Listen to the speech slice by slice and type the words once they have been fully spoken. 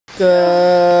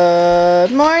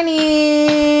Good morning.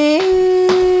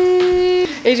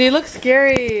 AJ, you look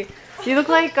scary. You look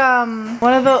like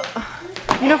one of the,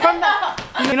 you know from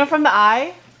the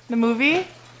Eye, the movie.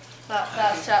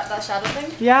 That shadow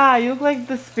thing? Yeah, you look like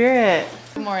the spirit.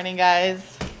 Good morning,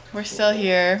 guys. We're still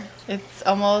here. It's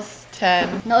almost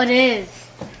 10. No, it is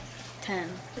 10.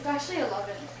 It's actually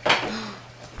 11.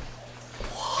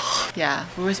 Yeah,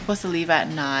 we were supposed to leave at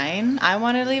 9. I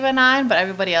wanted to leave at 9, but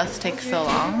everybody else takes so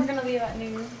long. We're gonna leave at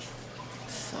noon.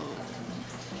 So,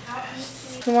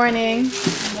 good morning.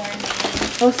 Good morning.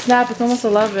 Oh snap, it's almost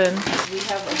 11. We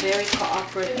have a very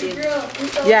cooperative.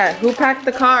 Yeah, who packed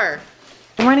the car?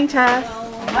 Good morning, Chas.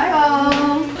 Hi.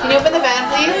 Can you open the van,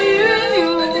 please?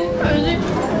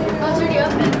 Oh, it's already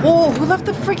open. Whoa, who left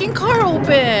the freaking car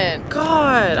open?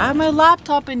 God, I have my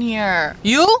laptop in here.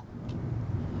 You?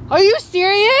 Are you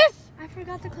serious? I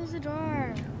forgot to close the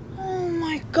door. Oh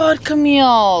my God,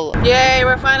 Camille. Yay,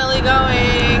 we're finally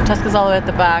going. Cheska's all the way at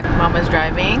the back. Mama's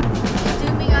driving.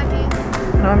 Zooming again.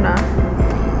 No, I'm not.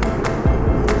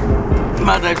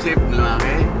 Mother safe lang,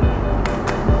 okay?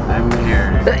 I'm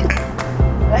here.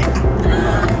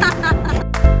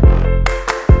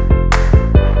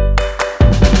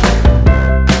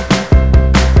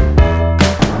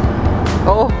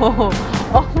 Oh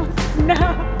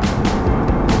snap.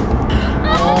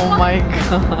 Oh my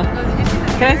God.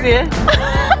 Can I see it?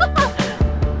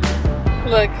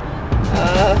 Look.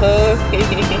 Oh yeah.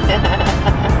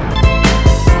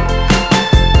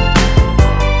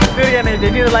 Do it again, AJ.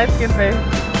 Do the light skin face.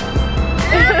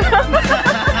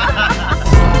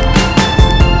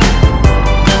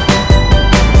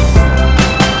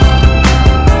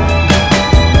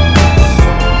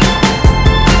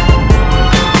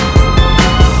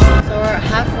 So we're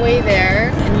halfway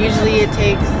there, and usually it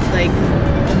takes like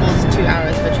almost 2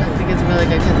 hours, but traffic is really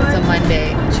good because it's a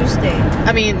Monday. Tuesday.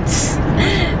 I mean, it's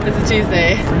a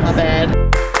Tuesday. My bad.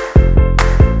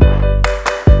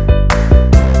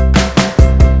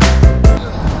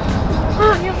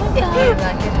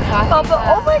 Papa,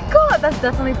 oh my God, that's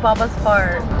definitely Papa's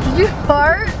fart. Did you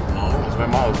fart? No, it's my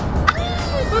mouth.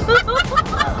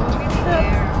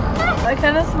 It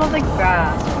kind of smells like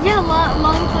grass. Yeah,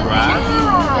 long time.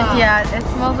 Grass? Yeah, it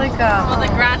smells like Smells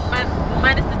like grass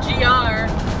minus the GR.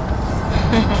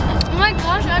 Oh my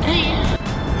gosh, ugly.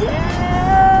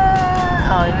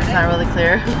 Yeah. Oh, it's not really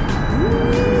clear.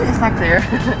 It's not clear.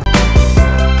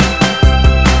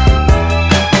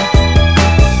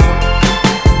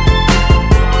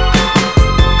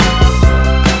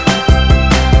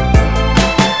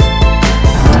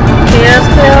 Yes,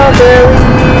 Cowberry.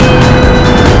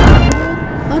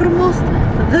 Almost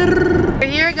there. We're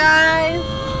here, guys.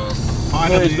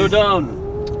 Guys, go down.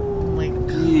 Oh my God.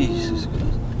 Jesus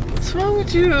Christ. What's wrong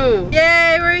with you?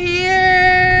 Yay, we're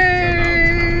here.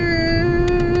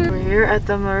 We're here at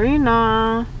the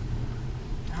marina.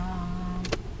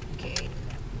 Okay.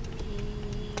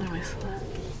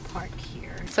 Park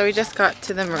here. So we just got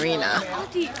to the marina.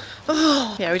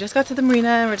 Oh, yeah, we just got to the marina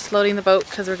and we're just loading the boat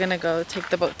because we're gonna go take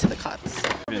the boat to the cots.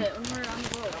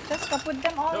 Just put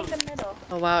them all in the middle.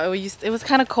 Oh wow, it was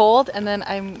kind of cold, and then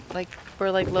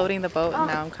we're like loading the boat, and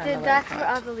now I'm kind of like That's where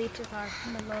hot. all the leeches are,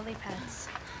 the lily pads.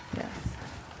 Yes.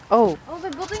 Oh. Oh,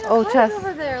 they're building a Oh, cottage Chess.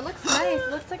 over there. Looks nice.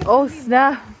 Looks like. Oh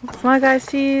snap! Small guys,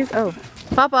 cheese. Oh,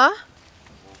 Papa,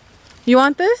 you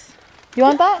want this? You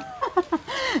want that?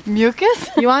 Mucus?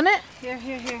 You want it? Here.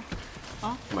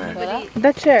 Where?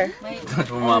 That chair. That's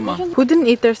for Mama. Who didn't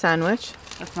eat their sandwich?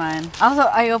 That's mine. Also,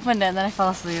 I opened it and then I fell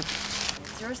asleep.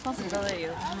 It's your responsibility.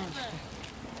 You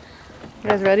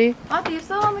guys ready? Auntie, you're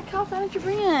still on the couch. Why didn't you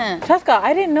bring it? Cheska,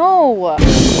 I didn't know.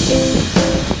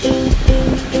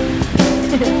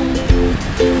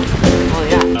 Oh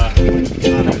yeah.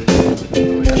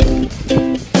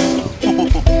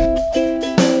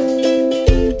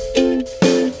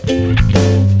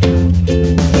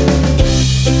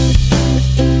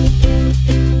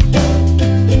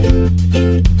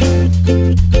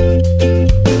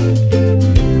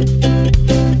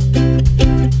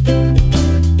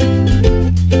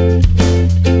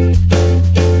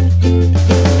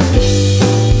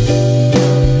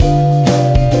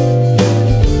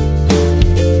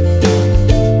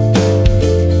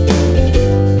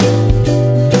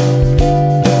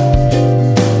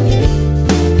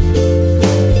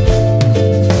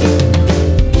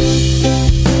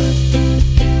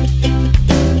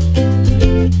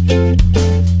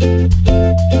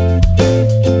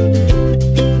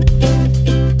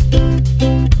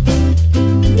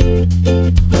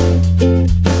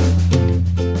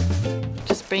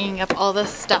 Up all this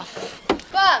stuff.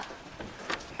 Bob!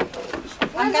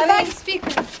 Where's the back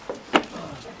speaker?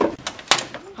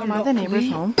 Mama, the neighbor's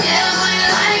home? Are you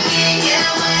ever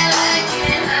gonna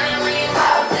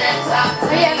go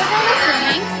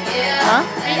swimming? Huh?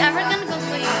 Are you ever gonna go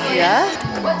swimming? Yeah?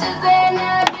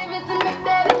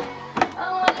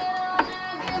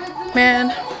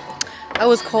 Man, I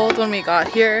was cold when we got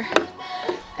here,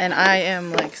 and I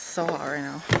am like so hot right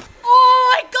now.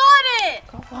 Oh, I got it!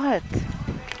 Got what?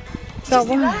 Got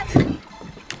what?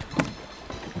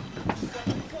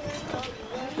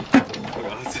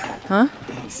 Huh?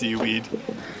 Seaweed.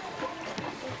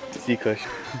 Sea kush.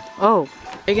 Oh,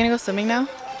 are you gonna go swimming now?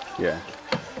 Yeah.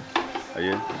 Are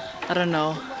you? I don't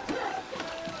know.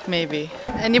 Maybe.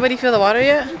 Anybody feel the water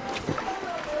yet?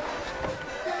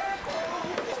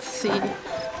 Let's see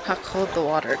how cold the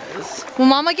water is. Will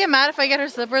Mama get mad if I get her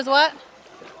slippers wet?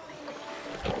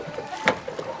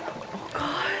 Oh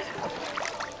God.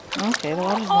 Okay, the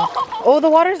water's nice. Oh, the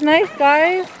water's nice,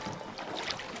 guys.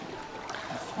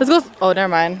 Let's go. Oh, never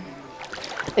mind.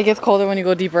 It gets colder when you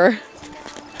go deeper.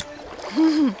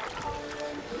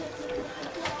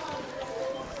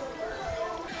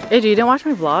 AJ, you didn't watch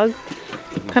my vlog?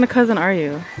 What kind of cousin are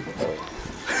you?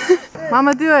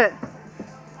 Mama, do it.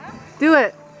 Do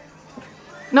it.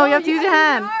 No, you have to use your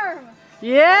hand.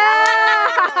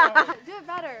 Yeah! Do it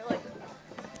better. Like,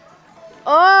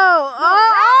 Oh!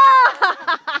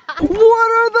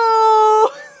 What are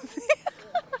those?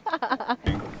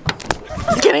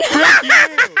 Just kidding.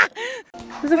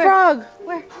 There's a frog.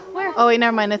 where? Oh wait,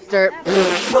 never mind. It's dirt. I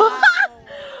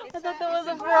thought that was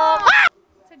a frog.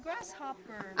 It's a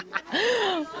grasshopper.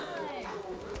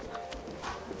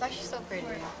 It's actually so pretty.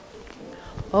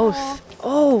 Oh,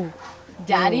 oh.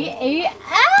 Daddy ate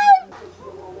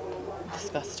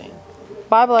Disgusting.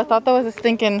 Bible, I thought that was a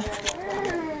stinking.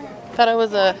 Thought it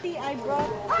was a. I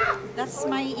brought, that's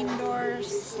my indoor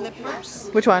slippers.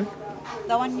 Which one?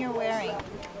 The one you're wearing.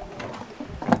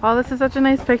 Oh, this is such a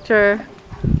nice picture.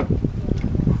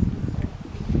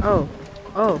 Oh,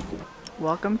 oh.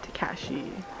 Welcome to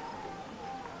Kahshe.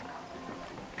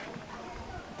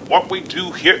 What we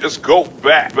do here is go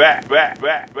back.